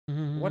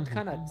What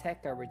kind of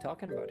tech are we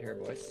talking about here,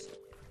 boys?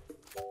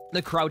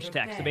 The crouch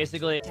tech. So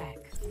basically,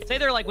 say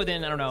they're like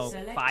within, I don't know,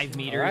 5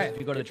 meters. Right. If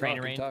you go to the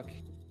training range.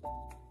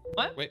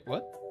 What? Wait,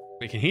 what?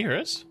 We can hear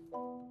us?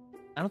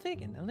 I don't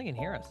think he can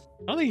hear us.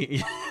 I don't think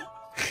he...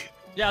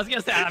 Yeah, I was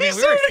gonna say. I mean,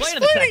 we were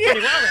explaining the tech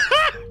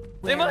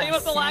pretty well. He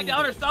must have lagged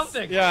out or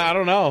something. Yeah, I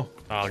don't know.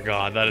 Oh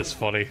god, that is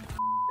funny.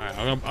 All right,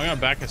 I'm gonna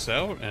back us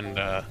out, and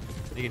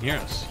he can hear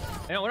us.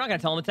 You know, we're not gonna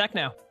tell him the tech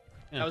now.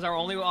 Yeah. That was our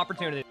only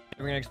opportunity.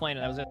 We're gonna explain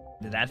it. That was it.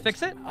 Did that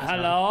fix it?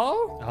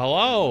 Hello?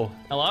 Hello.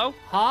 Hello?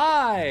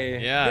 Hi.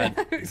 Yeah.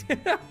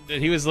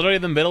 He was literally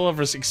in the middle of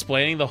us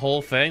explaining the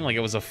whole thing, like it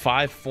was a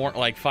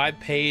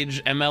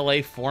 5-page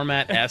MLA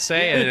format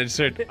essay, and it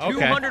said, okay.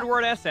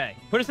 200-word essay.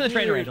 Put us in the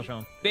training range. I'll show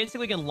him.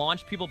 Basically, you can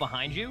launch people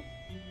behind you.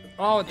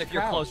 Oh, if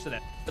you're close to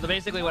them. So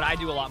basically, what I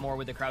do a lot more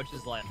with the crouch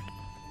is like,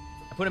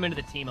 I put them into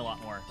the team a lot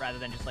more rather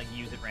than just like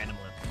use it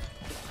randomly.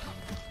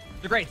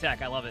 It's a great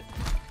tech. I love it.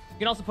 You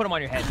can also put them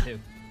on your head too.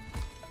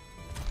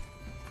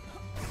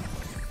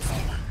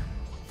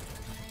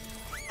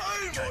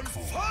 I'm on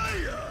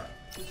fire!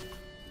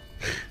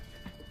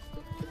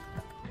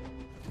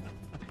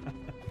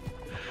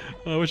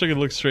 I wish I could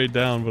look straight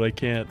down, but I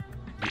can't.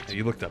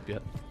 You looked up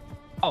yet?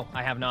 Oh,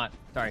 I have not.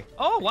 Sorry.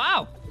 Oh,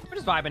 wow. We're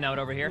just vibing out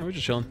over here. Yeah, we're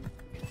just chilling.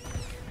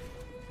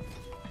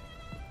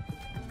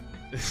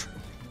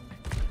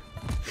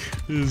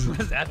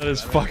 That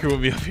is fucking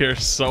with me up here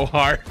so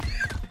hard.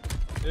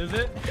 Is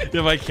it?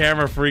 Yeah, my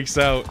camera freaks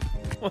out.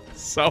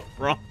 What's so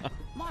wrong?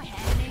 My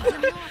hand needs a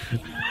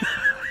napkin.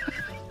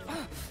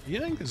 You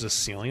think there's a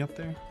ceiling up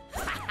there?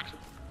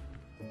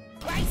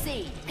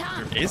 Gracie,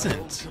 come. There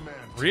isn't.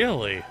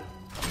 Really?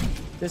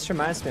 This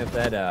reminds me of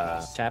that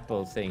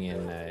chapel thing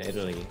in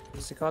Italy.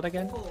 What's it called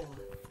again?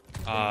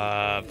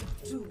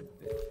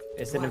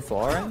 Is it in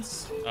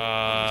Florence?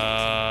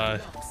 God,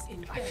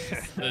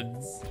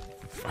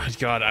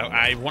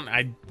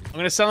 I'm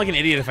gonna sound like an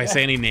idiot if I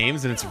say any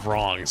names and it's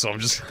wrong, so I'm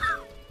just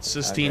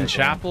Sistine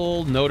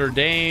Chapel, Notre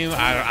Dame.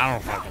 I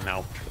don't fucking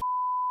know.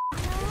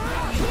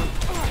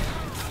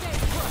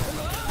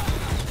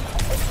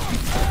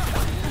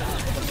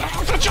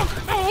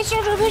 Oh,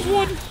 sorry, there was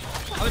one.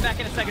 I'll be back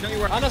in a second. Don't you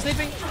worry. Oh, no,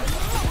 sleeping.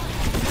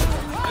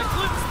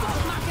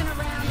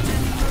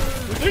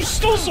 There's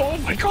still so. Oh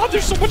my God,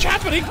 there's so much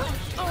happening.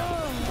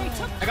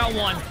 I got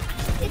one.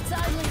 It's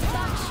only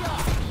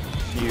buckshot.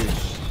 Huge.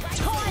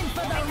 Time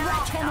for the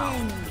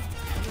reckoning.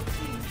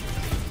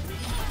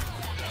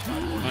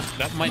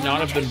 That might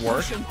not have been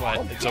work,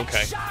 but it's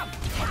okay. I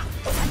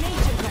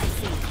need you,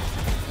 Gracie.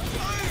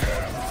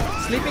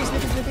 Sleeping.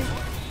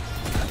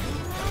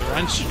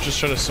 Ryan just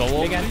try to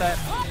solo. You get that?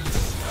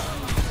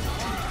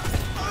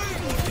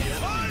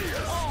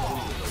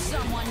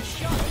 Someone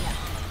shot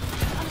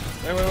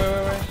you.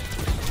 Wait.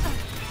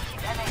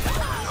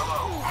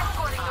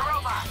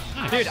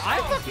 Nice. Dude,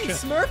 I'm fucking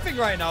smurfing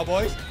right now,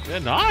 boys. Yeah,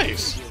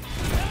 nice.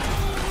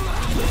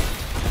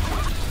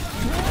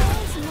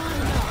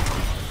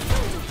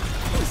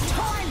 It's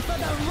time for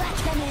the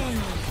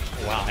reckoning.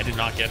 Wow, I did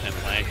not get him.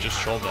 I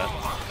just trolled that.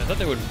 I thought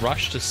they would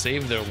rush to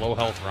save their low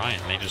health Ryan.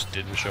 They just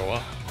didn't show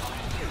up.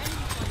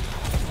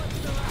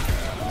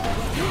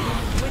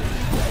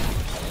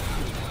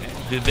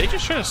 Did they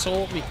just try to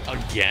solo me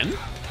again?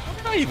 What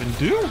did I even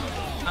do?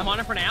 I'm on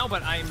it for now,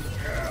 but I'm...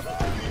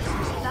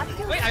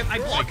 Wait, I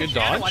blocked good the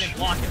shadow. dodge. I didn't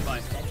block it,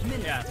 but...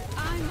 Yeah.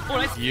 Oh,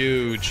 nice.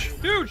 Huge.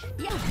 Huge.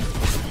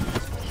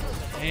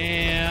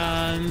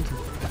 And...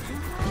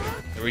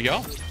 there we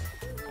go.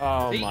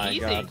 Oh Easy. my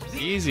God.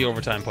 Easy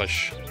overtime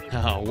push.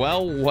 Oh,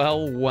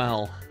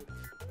 well.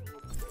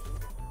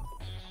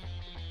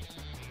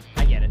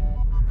 I get it.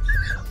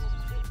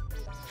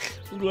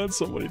 I'm glad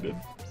somebody did.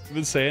 I've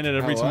been saying it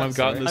every Oh, time what? I've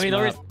gotten Sorry. this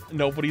I mean, map.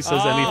 Nobody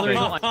says anything.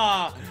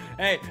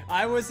 Hey,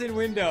 I was in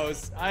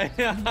Windows. I've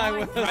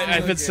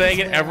been saying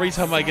it every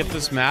time I get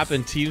this map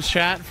in Teams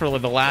chat for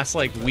like the last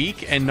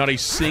week, and not a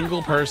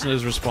single person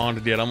has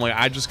responded yet. I'm like,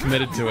 I just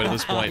committed to it at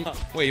this point.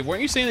 Wait,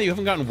 weren't you saying that you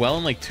haven't gotten well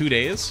in like 2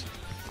 days?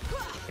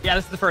 Yeah,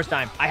 this is the first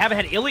time. I haven't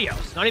had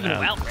Ilios. Not even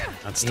well.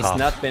 That's He's tough.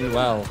 not been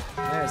well.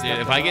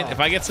 Yeah, if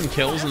I get some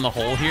kills in the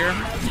hole here,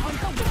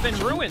 It's been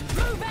ruined.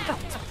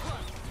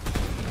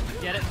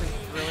 Get it?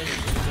 Really?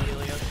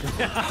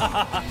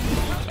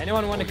 Ilios?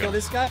 Anyone want to kill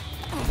this guy?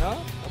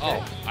 No? Okay.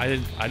 oh, I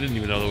didn't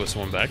even know there was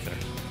someone back there.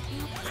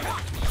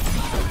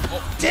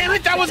 Oh, damn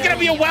it! That was gonna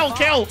be a well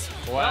kill.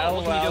 Well,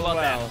 what can you do about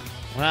that?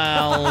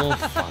 Well,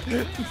 fuck.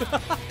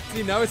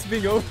 See, now it's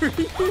being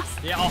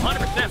overused. Yeah,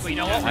 100%. But you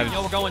know what? We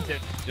know we're going to. You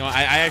know,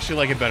 I actually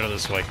like it better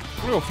this way.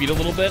 I'm gonna go feed a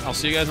little bit. I'll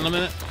see you guys in a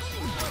minute.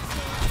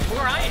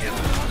 Where I am.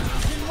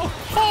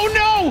 Oh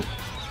no!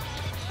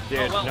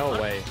 Dude, Oh, well, no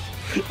way.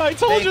 I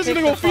told you I was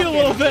gonna go feed a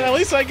little bit. fucking- At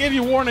least I gave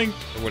you warning.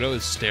 The Widow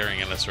is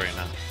staring at us right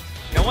now.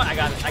 You know what? I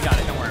got it.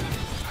 Don't worry.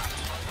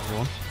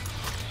 Everyone?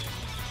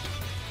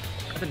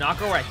 That's a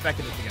knocker where I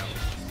expected it to go.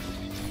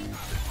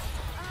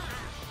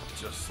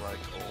 Just like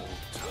old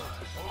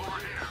times. Over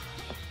here.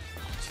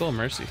 Still a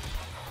Mercy.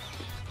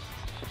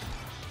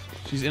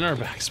 She's in our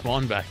back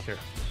spawn back here.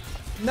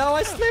 No,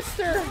 I slipped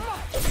her.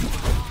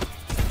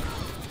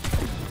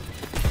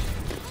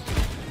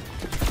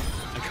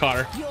 Caught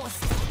her.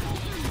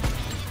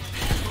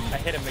 I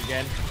hit him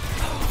again.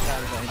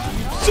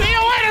 See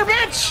you later,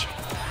 bitch!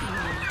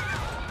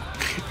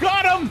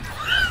 Got him!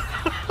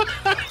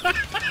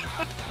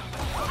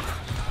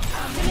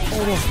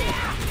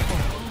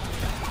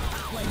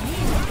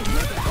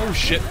 Oh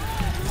shit.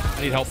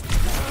 I need help.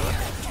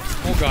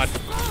 Oh god.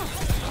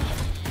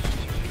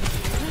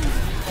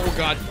 Oh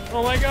god.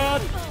 Oh my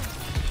god!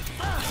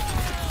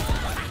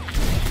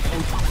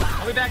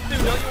 I'll be back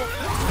soon, don't you?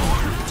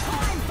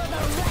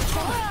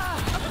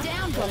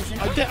 Down goes an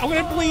I'm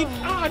gonna bleed.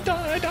 Ah, I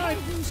died.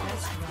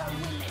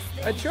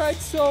 I tried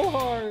so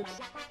hard.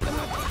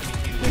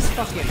 This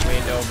fucking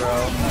window,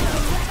 bro.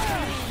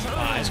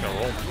 Ah, it's gonna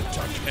roll.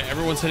 Okay,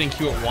 everyone's hitting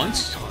Q at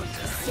once.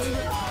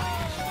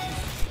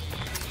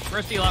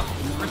 Mercy up.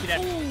 Mercy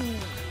dead.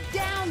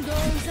 Down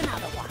goes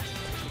another one.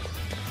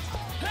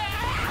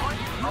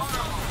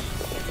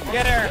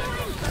 Get her!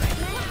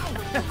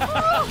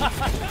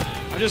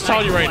 I'm just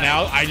telling you right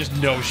now, I just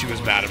know she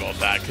was mad about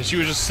that because she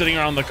was just sitting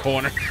around the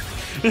corner.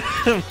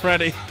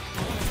 Ready.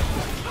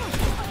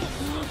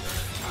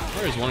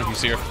 Where is one of you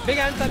here? Big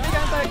answer,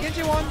 get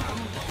you one.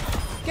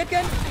 Get.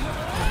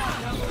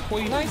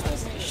 Nice.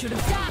 Should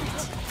have done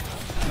it.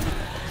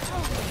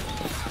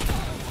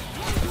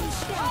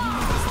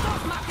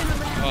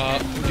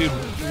 Dude,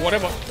 what do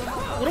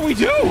we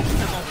do?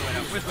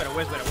 Where's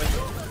Widow?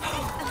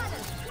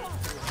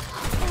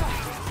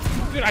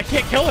 Dude, I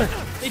can't kill her.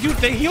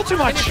 They heal too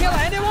much. Can you kill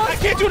anyone? I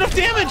can't do enough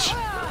damage.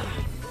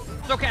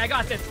 It's okay, I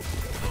got this.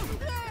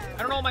 I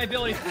don't know my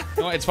abilities.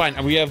 No, it's fine.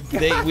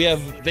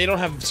 They don't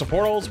have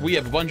support ults. We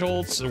have a bunch of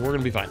ults, so we're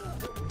gonna be fine.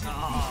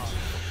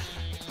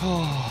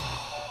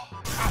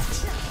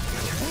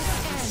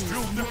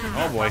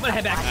 Oh boy. I'm gonna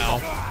head back. Ow.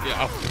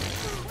 Yeah.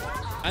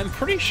 I'm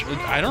pretty sure.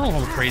 I don't know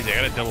if I'm crazy. I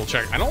gotta double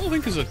check. I don't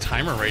think there's a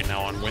timer right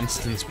now on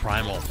Winston's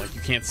Primal. Like,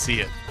 you can't see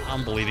it.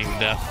 I'm bleeding to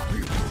death. We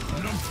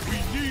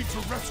need to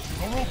rescue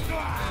the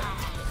robot.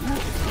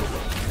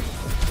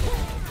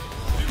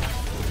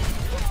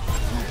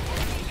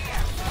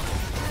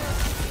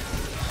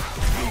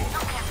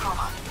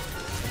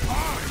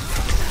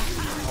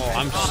 Oh,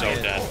 I'm so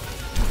dead.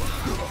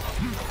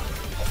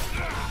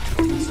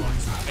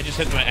 I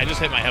just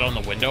hit my head on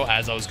the window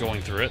as I was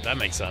going through it. That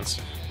makes sense.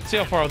 Let's see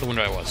how far out the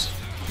window I was.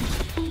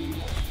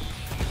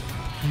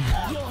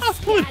 I'm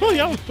literally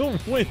out the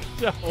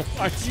window.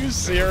 Are you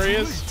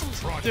serious?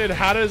 Dude,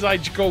 how does I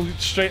go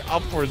straight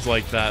upwards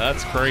like that?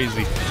 That's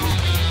crazy.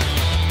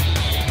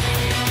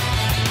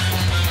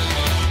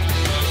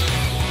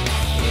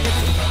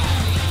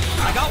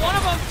 I got one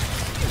of them.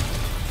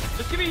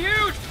 This could be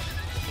huge.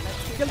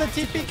 Kill the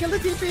TP,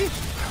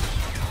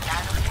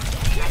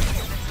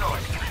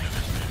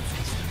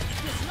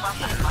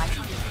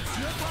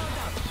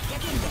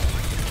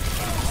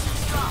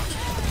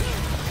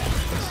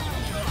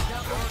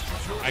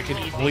 I can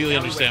completely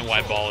understand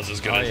why Ball is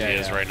as good as he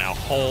is right now.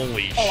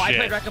 Holy shit. Oh, I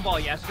played Wrecking Ball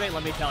yesterday,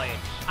 let me tell you.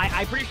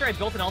 I'm pretty sure I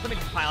built an ultimate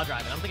just pile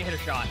driving. I don't think I hit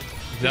a shot.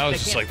 That was They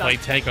just can't like stop. play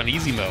tank on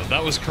easy mode.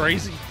 That was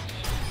crazy.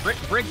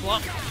 Briggs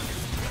lump.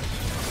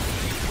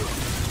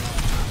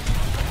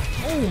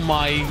 Oh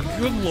my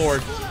good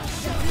lord.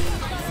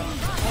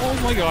 Oh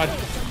my god.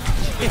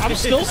 I'm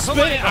still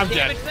spinning. I'm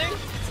dead.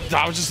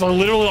 That was just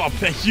literally a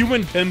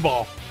human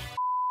pinball.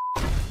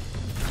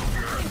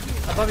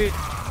 Above you.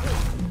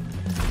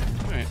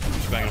 Alright,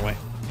 just banging away.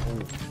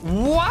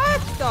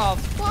 What the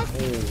fuck?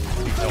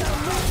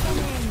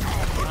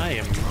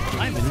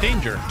 I'm in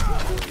danger.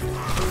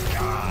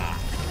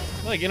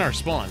 Like in our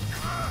spawn.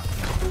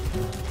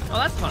 Oh,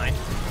 that's fine.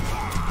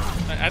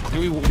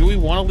 Do we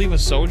want to leave a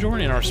Sojourn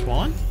in our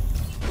spawn?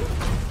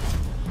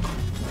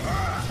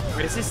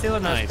 Wait, is he still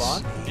in our Nice.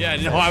 spawn? Yeah,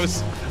 no, I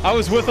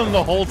was with him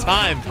the whole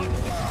time.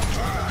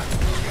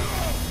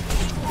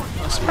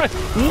 I'm surprised. I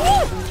don't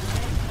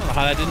know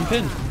how that didn't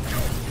pin. I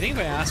think if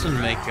I asked him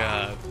to make pin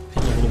a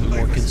little bit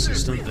more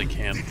consistent, they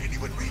can.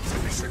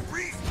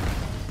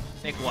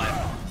 Make what?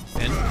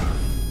 Pin?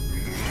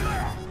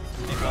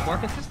 Make what more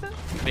consistent?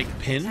 Make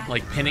pin?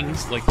 Like pinning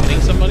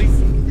somebody?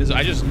 Because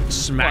I just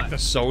smacked the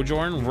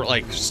Sojourn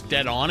like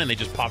dead on and they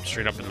just popped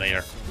straight up in the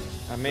air.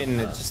 I mean,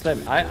 just let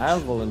me, I'll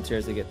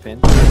volunteer to get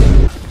pinned.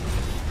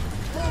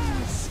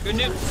 Good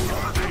news.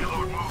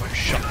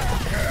 Shut up.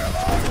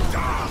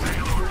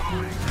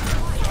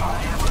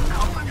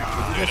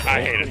 Dude,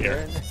 I hate it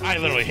here. I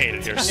literally hate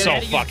it here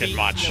so fucking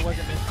much.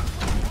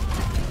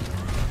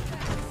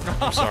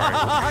 I'm sorry.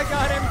 I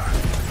got him!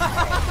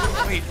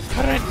 Wait,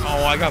 how did I...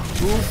 Oh, I got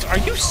booped. Are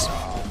you...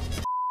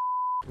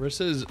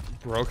 Versus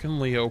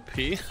brokenly OP?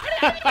 I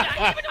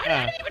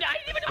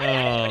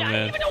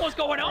didn't even know what's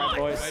going on.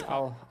 Boys,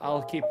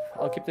 I'll keep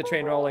the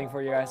train rolling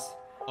for you guys.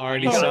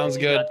 Already sounds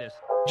You good. got this.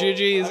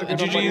 GG's. Have a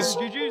good one, GG's.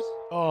 buddy. GG's.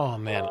 Oh,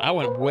 man. I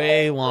went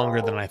way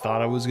longer than I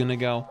thought I was going to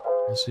go.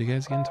 I'll see you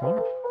guys again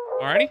tomorrow.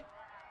 Alrighty?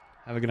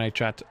 Have a good night,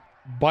 chat.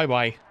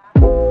 Bye-bye.